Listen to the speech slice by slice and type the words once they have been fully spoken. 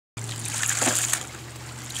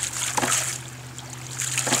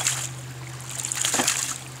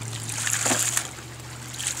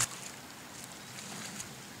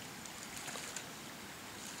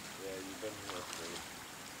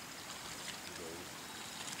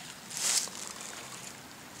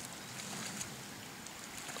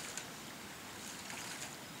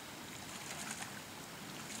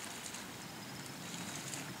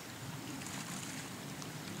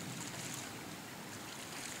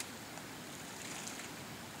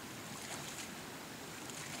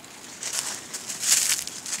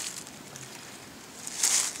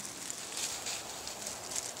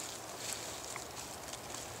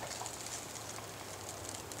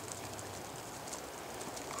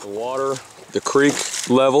The water, the creek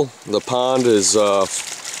level, the pond is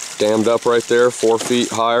dammed up right there, 4 feet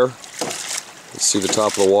higher. You see the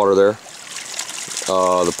top of the water there.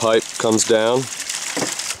 The pipe comes down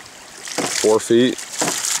 4 feet,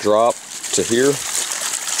 drop to here.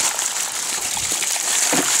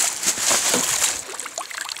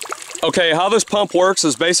 Okay, how this pump works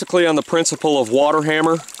is basically on the principle of water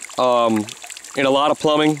hammer. In a lot of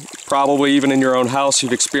plumbing, probably even in your own house,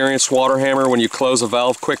 you've experienced water hammer when you close a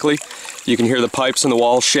valve quickly. You can hear the pipes in the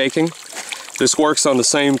walls shaking. This works on the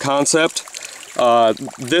same concept.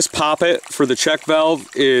 This poppet for the check valve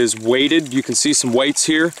is weighted. You can see some weights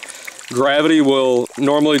here. Gravity will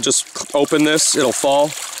normally just open this, it'll fall.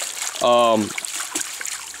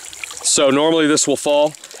 So normally this will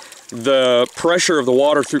fall. The pressure of the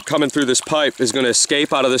water coming through this pipe is going to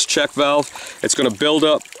escape out of this check valve. It's going to build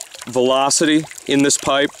up velocity in this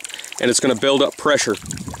pipe, and it's going to build up pressure.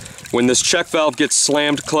 When this check valve gets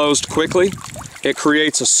slammed closed quickly, it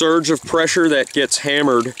creates a surge of pressure that gets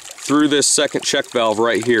hammered through this second check valve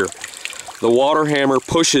right here. The water hammer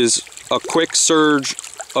pushes a quick surge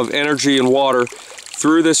of energy and water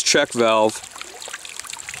through this check valve.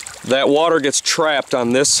 That water gets trapped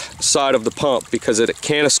on this side of the pump because it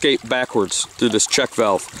can't escape backwards through this check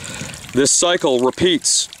valve. This cycle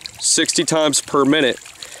repeats 60 times per minute,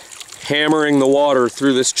 hammering the water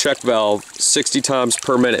through this check valve 60 times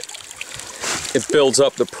per minute. It builds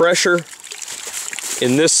up the pressure.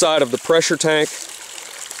 In this side of the pressure tank,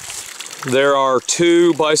 there are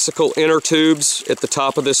 2 bicycle inner tubes at the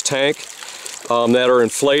top of this tank that are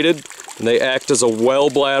inflated. And they act as a well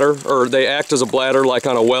bladder, or they act as a bladder like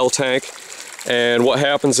on a well tank. And what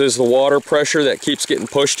happens is the water pressure that keeps getting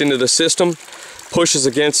pushed into the system pushes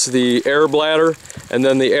against the air bladder, and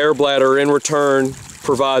then the air bladder in return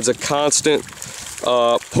provides a constant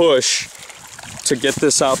push to get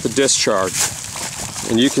this out the discharge.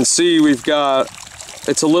 And you can see we've got,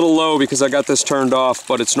 it's a little low because I got this turned off,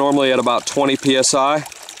 but it's normally at about 20 psi.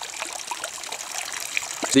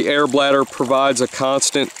 The air bladder provides a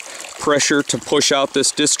constant pressure to push out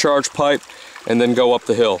this discharge pipe and then go up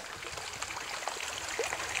the hill.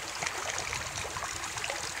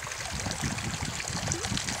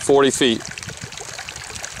 "40 feet.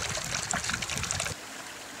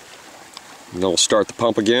 And then we'll start the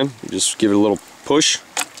pump again. Just give it a little push.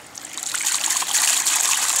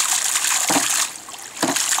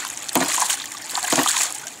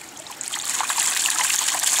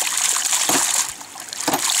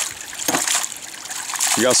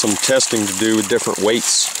 We got some testing to do with different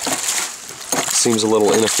weights. Seems a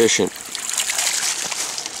little inefficient,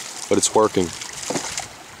 but it's working.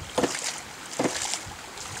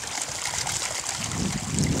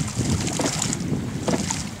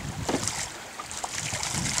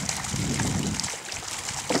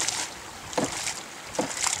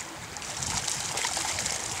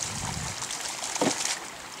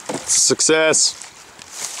 It's a success.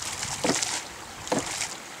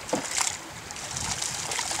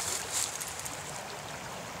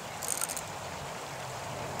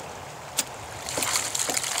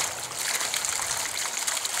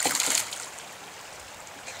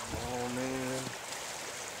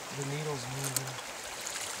 The needle's moving.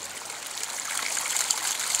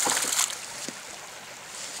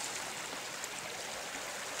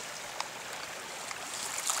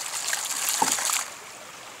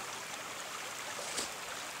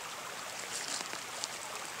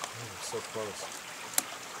 So close.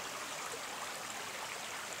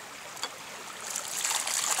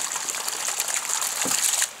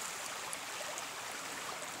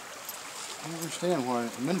 I don't understand why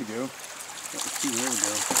a minute ago. There we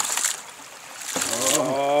go.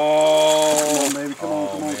 Oh, come on, baby, come on,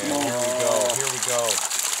 come on, man. come on. Here we go.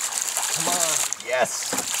 Come on. Yes.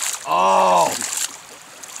 Oh.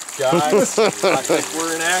 Guys, I think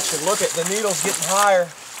we're in action. Look at the needle's getting higher.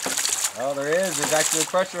 Oh, there is. There's actually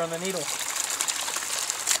pressure on the needle.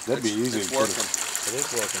 That'd be easy. It's working. It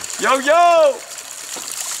is working. Yo, yo!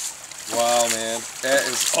 Wow, man. That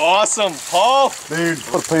is awesome. Paul, Dude,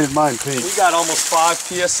 I would have painted mine pink. we got almost 5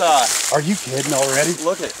 psi. Are you kidding already?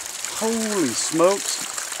 Look at it. Holy smokes.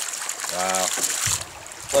 Wow.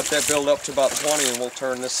 Let that build up to about 20 and we'll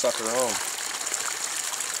turn this sucker on.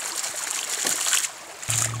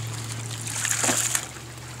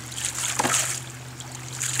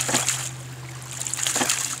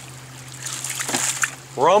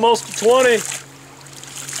 We're almost to 20.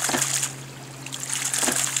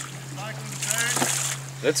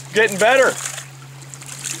 It's getting better.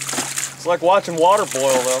 It's like watching water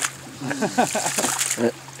boil though.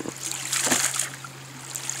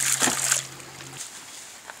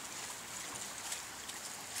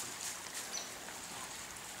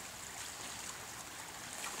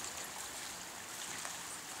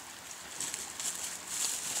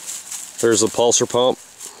 There's the pulsar pump.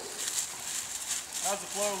 How's the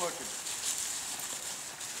flow looking?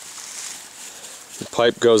 The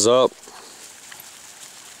pipe goes up.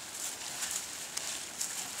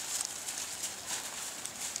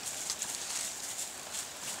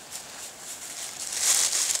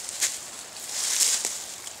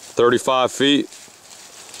 "35 feet.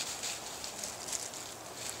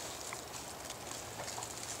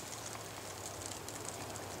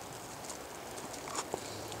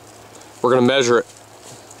 We're going to measure it.